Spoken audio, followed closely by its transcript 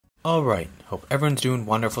Alright, hope everyone's doing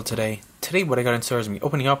wonderful today. Today what I got in store is me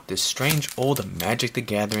opening up this strange old Magic the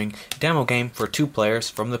Gathering demo game for 2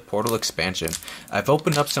 players from the Portal expansion. I've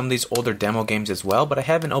opened up some of these older demo games as well, but I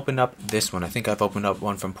haven't opened up this one. I think I've opened up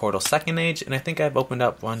one from Portal 2nd Age, and I think I've opened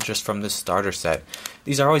up one just from the starter set.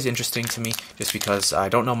 These are always interesting to me, just because I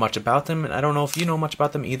don't know much about them, and I don't know if you know much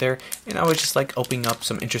about them either, and I always just like opening up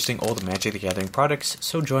some interesting old Magic the Gathering products,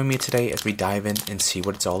 so join me today as we dive in and see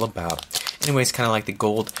what it's all about. Anyways, kind of like the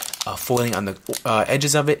gold foiling on the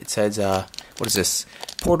edges of it. It says, what is this?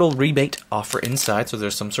 Portal rebate offer inside. So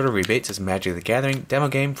there's some sort of rebate. It says Magic the Gathering demo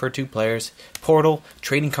game for 2 players. Portal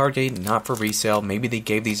trading card game, not for resale. Maybe they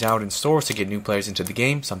gave these out in stores to get new players into the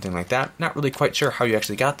game, something like that. Not really quite sure how you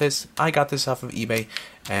actually got this. I got this off of eBay,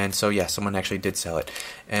 and so yeah, someone actually did sell it.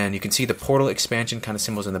 And you can see the Portal expansion kind of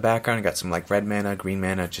symbols in the background. You got some like red mana, green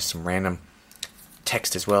mana, just some random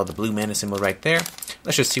text as well. The blue mana symbol right there.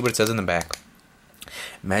 Let's just see what it says in the back.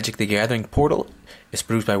 Magic the Gathering Portal is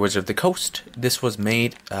produced by Wizard of the Coast. This was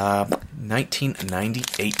made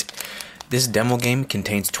 1998. This demo game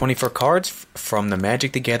contains 24 cards from the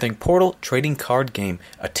Magic the Gathering Portal trading card game,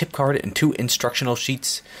 a tip card, and 2 instructional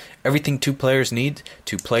sheets. Everything 2 players need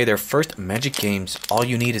to play their first Magic games. All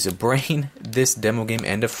you need is a brain, this demo game,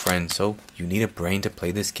 and a friend. So you need a brain to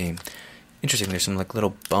play this game. Interesting, there's some like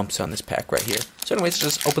little bumps on this pack right here. So anyways,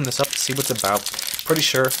 just open this up, see what it's about. Pretty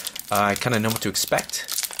sure I kind of know what to expect.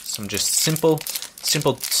 Some just simple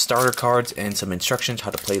starter cards and some instructions how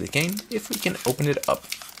to play the game. If we can open it up.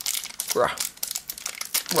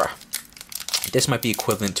 This might be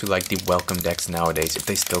equivalent to like the welcome decks nowadays, if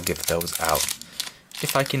they still give those out.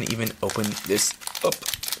 If I can even open this up.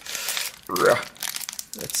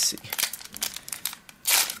 Let's see.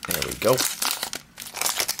 There we go.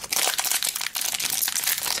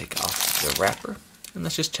 Take off the wrapper, and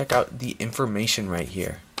let's just check out the information right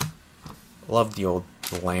here. Love the old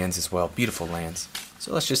lands as well, beautiful lands.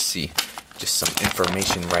 So let's just see, just some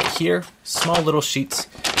information right here. Small little sheets,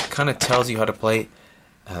 kind of tells you how to play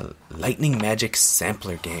a Lightning Magic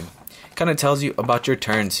sampler game. Kind of tells you about your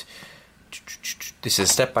turns. This is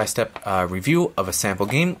a step-by-step review of a sample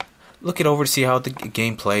game. Look it over to see how the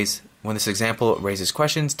game plays. When this example raises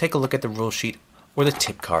questions, take a look at the rule sheet or the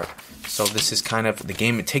tip card. So this is kind of the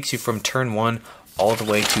game. It takes you from turn 1 all the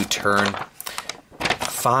way to turn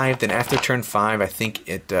 5. Then after turn 5, I think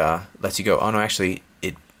it lets you go. Oh no, actually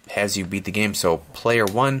it has you beat the game. So player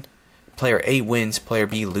A wins, player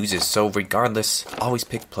B loses. So regardless, always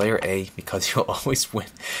pick player A because you'll always win.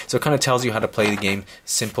 So it kind of tells you how to play the game.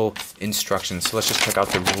 Simple instructions. So let's just check out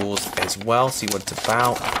the rules as well. See what it's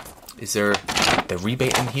about. Is there the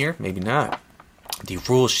rebate in here? Maybe not. The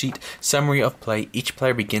rule sheet summary of play. Each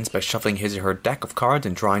player begins by shuffling his or her deck of cards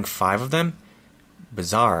and drawing 5 of them.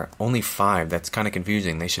 Bizarre. Only 5. That's kind of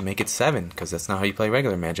confusing. They should make it 7 because that's not how you play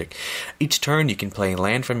regular Magic. Each turn you can play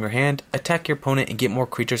land from your hand, attack your opponent, and get more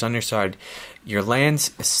creatures on your side. Your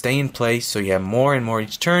lands stay in play so you have more and more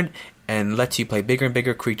each turn, and lets you play bigger and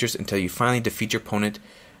bigger creatures until you finally defeat your opponent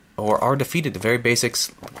or are defeated. The very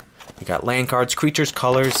basics. You got land cards, creatures,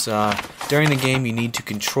 colors. During the game, you need to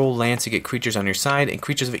control lands to get creatures on your side, and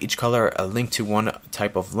creatures of each color are linked to one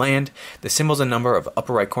type of land. The symbols and number of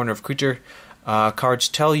upper right corner of creature cards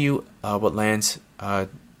tell you what lands you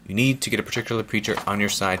need to get a particular creature on your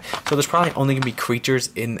side. So there's probably only going to be creatures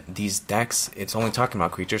in these decks. It's only talking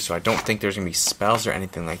about creatures, so I don't think there's going to be spells or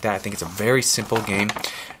anything like that. I think it's a very simple game.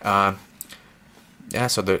 Yeah,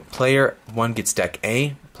 so the player 1 gets deck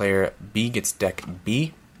A, player B gets deck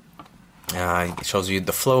B. It shows you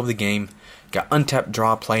the flow of the game. Got untap,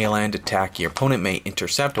 draw, play a land, attack. Your opponent may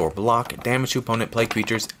intercept or block, damage to opponent, play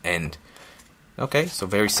creatures, end. Okay, so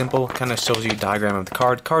very simple. Kind of shows you a diagram of the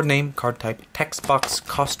card name, card type, text box,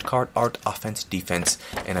 cost card, art, offense, defense.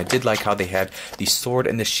 And I did like how they had the sword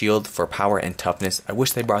and the shield for power and toughness. I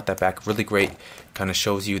wish they brought that back. Really great. Kind of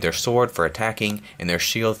shows you their sword for attacking and their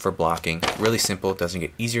shield for blocking. Really simple. It doesn't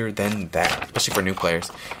get easier than that, especially for new players.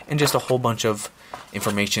 And just a whole bunch of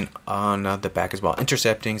information on the back as well.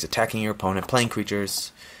 Interceptings, attacking your opponent, playing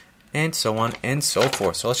creatures, and so on and so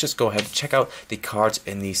forth. So let's just go ahead and check out the cards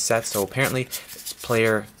in these sets. So apparently it's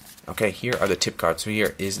player... Okay, here are the tip cards. So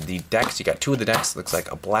here is the decks. You got 2 of the decks. Looks like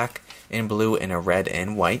a black and blue and a red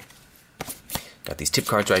and white. Got these tip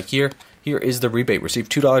cards right here. Here is the rebate. Receive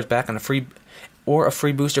 $2 back on a free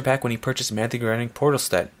booster pack when you purchase Magic the Gathering Portal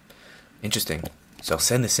set. Interesting. So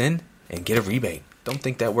send this in and get a rebate. Don't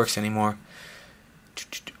think that works anymore.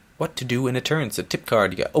 What to do in a turn. It's a tip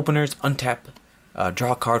card. You got openers, untap,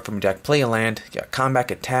 draw a card from your deck, play a land. You got combat,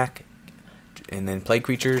 attack, and then play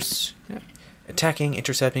creatures. Yeah. Attacking,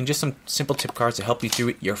 intercepting, just some simple tip cards to help you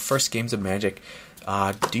through your first games of Magic.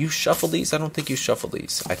 Do you shuffle these? I don't think you shuffle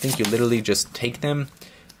these. I think you literally just take them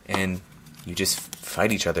and you just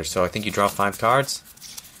fight each other. So I think you draw 5 cards.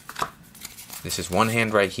 This is one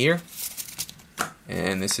hand right here.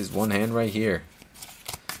 And this is one hand right here.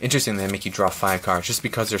 Interesting they make you draw 5 cards just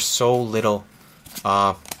because there's so little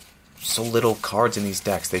cards in these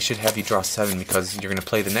decks. They should have you draw 7 because you're going to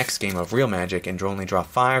play the next game of real Magic and only draw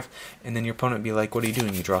 5, and then your opponent would be like, what are you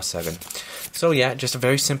doing? You draw 7. So yeah, just a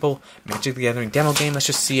very simple Magic the Gathering demo game. Let's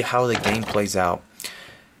just see how the game plays out.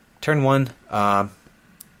 Turn 1,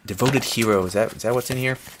 Devoted Hero. Is that what's in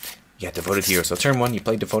here? Yeah, Devoted Hero. So turn 1, you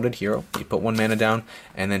play Devoted Hero. You put 1 mana down.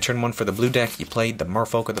 And then turn 1 for the blue deck, you play the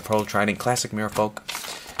Merfolk of the Pearl Trident, classic Merfolk.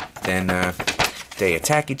 Then they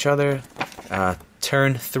attack each other.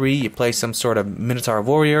 Turn 3, you play some sort of Minotaur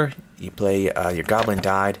Warrior. You play your Goblin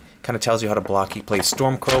Died. Kind of tells you how to block. You play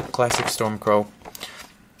Stormcrow, classic Stormcrow.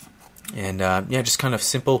 And yeah, just kind of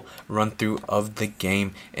simple run through of the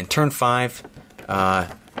game. And turn 5,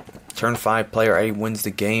 player A wins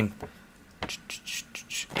the game.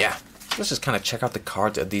 Yeah, let's just kind of check out the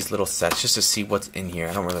cards of these little sets just to see what's in here.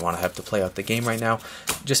 I don't really want to have to play out the game right now,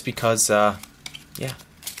 just because, yeah.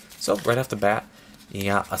 So right off the bat, you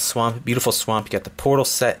got a swamp, beautiful swamp. You got the portal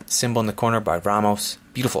set symbol in the corner by Ramos.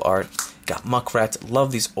 Beautiful art. Got Muckrats.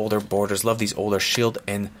 Love these older borders. Love these older shield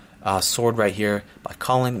and sword right here by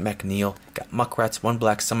Colin McNeil. Got Muckrats, 1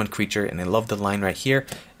 black summon creature, and I love the line right here.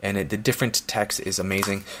 And the different text is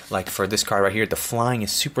amazing. Like for this card right here, the flying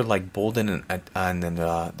is super like bolden, and then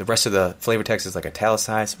the rest of the flavor text is like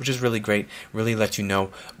italicized, which is really great. Really lets you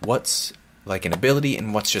know what's like an ability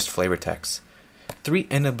and what's just flavor text. 3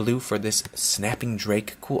 and a blue for this Snapping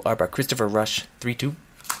Drake. Cool art by Christopher Rush. 3/2.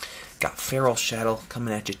 Got Feral Shadow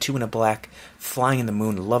coming at you. 2 and a black. Flying in the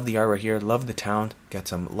Moon. Love the art right here. Love the town. Got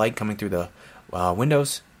some light coming through the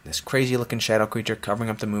windows. This crazy looking shadow creature covering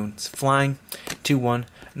up the moon. It's flying. 2/1.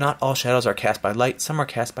 Not all shadows are cast by light. Some are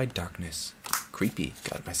cast by darkness. Creepy.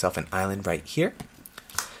 Got myself an island right here.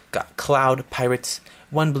 Got Cloud Pirates.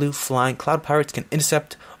 1 blue flying. Cloud Pirates can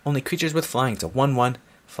intercept only creatures with flying. It's a 1/1.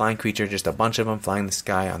 Flying creature, just a bunch of them flying the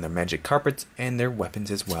sky on their magic carpets and their weapons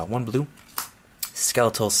as well. 1 blue.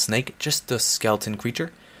 Skeletal Snake, just a skeleton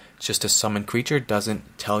creature. It's just a summon creature,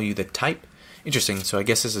 doesn't tell you the type. Interesting, so I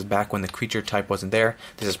guess this is back when the creature type wasn't there.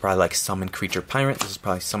 This is probably like summon creature pirate. This is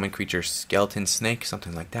probably summon creature skeleton snake,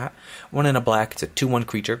 something like that. 1 in a black, it's a 2/1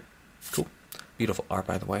 creature. Cool. Beautiful art,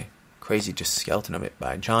 by the way. Crazy, just skeleton of it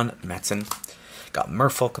by John Matson. Got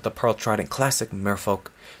Merfolk of the Pearl Trident, classic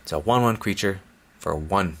Merfolk. It's a 1/1 creature. For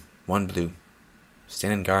 1 blue,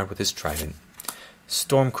 standing guard with his trident.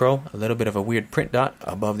 Stormcrow, a little bit of a weird print dot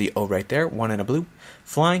above the O right there. 1 and a blue,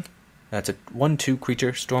 flying. That's a 1/2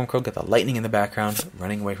 creature. Stormcrow, got the lightning in the background,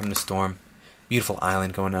 running away from the storm. Beautiful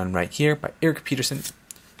island going on right here by Eric Peterson.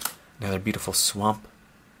 Another beautiful swamp.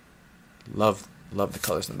 Love the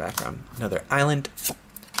colors in the background. Another island.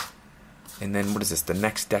 And then what is this? The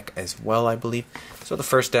next deck as well, I believe. So the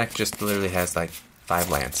first deck just literally has like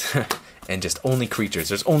 5 lands. And just only creatures.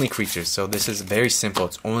 There's only creatures, so this is very simple.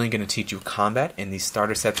 It's only going to teach you combat in these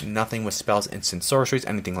starter sets. Nothing with spells, instant sorceries,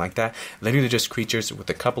 anything like that. Literally just creatures with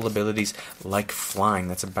a couple abilities like flying.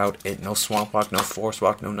 That's about it. No swamp walk, no forest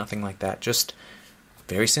walk, no nothing like that. Just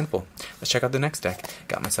very simple. Let's check out the next deck.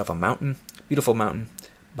 Got myself a mountain. Beautiful mountain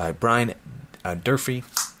by Brian Durfee.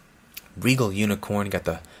 Regal Unicorn. Got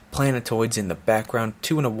the planetoids in the background.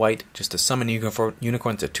 2 and a white. Just a summon unicorn.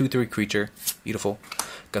 It's a 2/3 creature. Beautiful.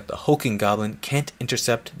 Got the Hulking Goblin. Can't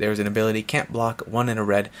intercept. There's an ability. Can't block. 1 in a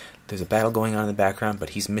red. There's a battle going on in the background,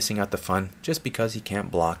 but he's missing out the fun just because he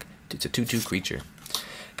can't block. It's a 2/2 creature.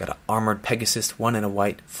 Got an Armored Pegasus. 1 in a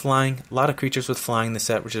white. Flying. A lot of creatures with flying in the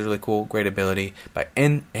set, which is really cool. Great ability. By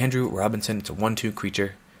Andrew Robinson. It's a 1/2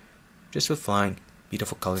 creature. Just with flying.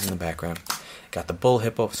 Beautiful colors in the background. Got the Bull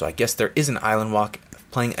Hippo. So I guess there is an Island Walk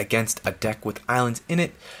playing against a deck with islands in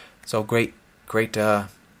it. So great,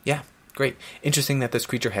 yeah. Great. Interesting that this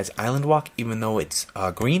creature has Island Walk, even though it's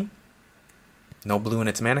green. No blue in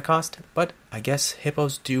its mana cost. But I guess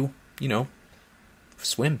hippos do,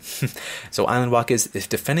 swim. So Island Walk is if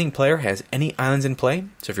defending player has any islands in play.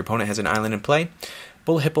 So if your opponent has an island in play,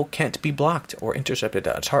 Bull Hippo can't be blocked or intercepted.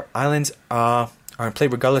 Islands are in play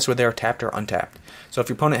regardless whether they're tapped or untapped. So if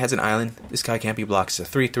your opponent has an island, this guy can't be blocked. It's a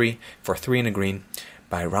 3/3 for 3 and a green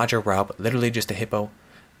by Roger Raub. Literally just a hippo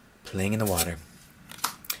playing in the water.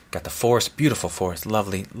 Got the forest, beautiful forest,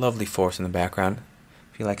 lovely forest in the background.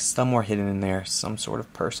 I feel like somewhere hidden in there, some sort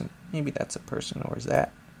of person. Maybe that's a person, or is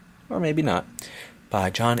that? Or maybe not. By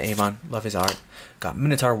John Avon, love his art. Got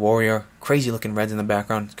Minotaur Warrior, crazy looking reds in the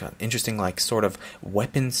background. Got interesting sort of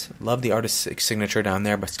weapons. Love the artist's signature down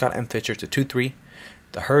there by Scott M. Fisher. It's a 2/3.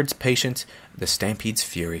 the Herd's Patience, the Stampede's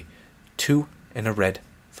Fury. 2 and a red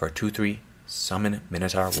for a 2/3 summon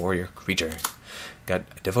Minotaur warrior creature. Got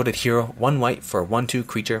a Devoted Hero, 1 white for a 1/2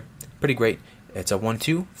 creature. Pretty great. It's a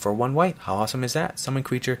 1/2 for 1 white. How awesome is that? Summon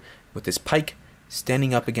creature with this pike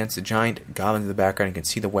standing up against the giant goblin in the background. You can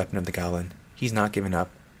see the weapon of the goblin. He's not giving up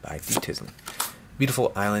by Tizzling.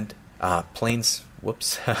 Beautiful island. Plains.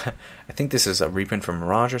 Whoops. I think this is a reprint from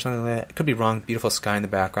Mirage or something like that. It could be wrong. Beautiful sky in the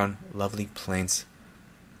background. Lovely plains.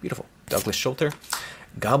 Beautiful. Douglas Schulter.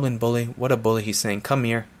 Goblin Bully. What a bully. He's saying, come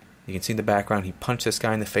here. You can see in the background. He punched this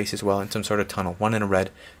guy in the face as well in some sort of tunnel. 1 in a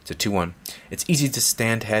red. It's a 2/1. It's easy to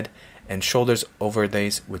stand head and shoulders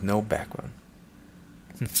overlays with no background.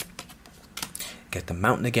 Get the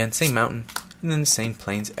mountain again. Same mountain. And then the same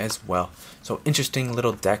plains as well. So interesting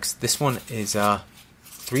little decks. This one is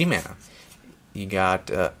 3 mana. You got,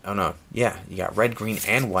 you got red, green,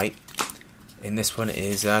 and white. And this one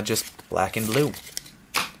is just black and blue.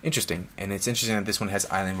 Interesting. And it's interesting that this one has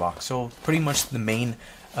Island Walk. So pretty much the main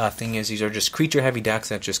thing is these are just creature-heavy decks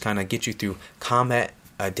that just kind of get you through combat,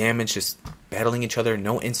 damage, just battling each other.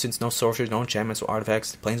 No instants, no sorcerers, no enchantments, no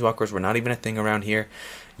artifacts. Planeswalkers were not even a thing around here.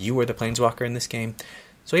 You were the Planeswalker in this game.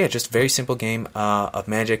 So yeah, just very simple game of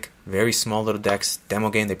Magic, very small little decks, demo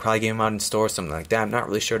game. They probably gave them out in stores, something like that. I'm not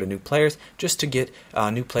really sure to new players, just to get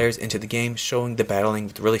new players into the game, showing the battling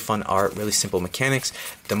with really fun art, really simple mechanics.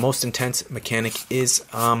 The most intense mechanic is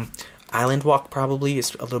Island Walk, probably.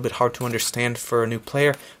 It's a little bit hard to understand for a new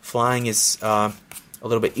player. Flying is a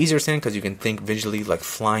little bit easier to understand because you can think visually like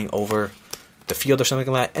flying over the field or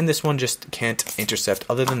something like that, and this one just can't intercept.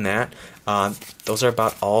 Other than that, those are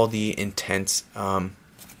about all the intense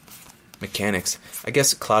mechanics. I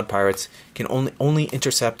guess Cloud Pirates can only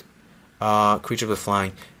intercept creatures with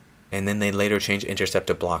flying, and then they later change intercept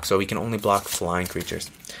to block, so we can only block flying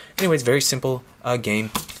creatures. Anyways, very simple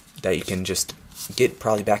game that you can just get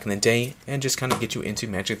probably back in the day and just kind of get you into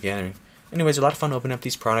Magic the Gathering. Anyways, a lot of fun opening up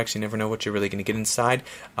these products. You never know what you're really going to get inside.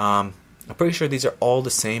 I'm pretty sure these are all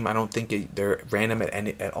the same. I don't think they're random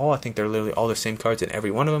at all. I think they're literally all the same cards in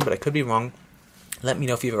every one of them, but I could be wrong. Let me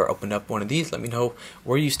know if you've ever opened up one of these. Let me know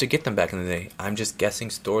where you used to get them back in the day. I'm just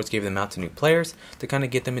guessing stores gave them out to new players to kind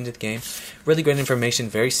of get them into the game. Really great information,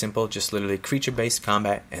 very simple, just literally creature-based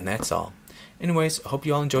combat, and that's all. Anyways, I hope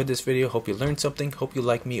you all enjoyed this video. Hope you learned something. Hope you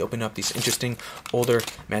like me opening up these interesting, older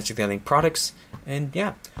Magic the Gathering products. And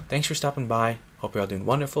yeah, thanks for stopping by. Hope you're all doing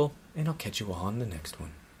wonderful, and I'll catch you all on the next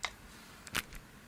one.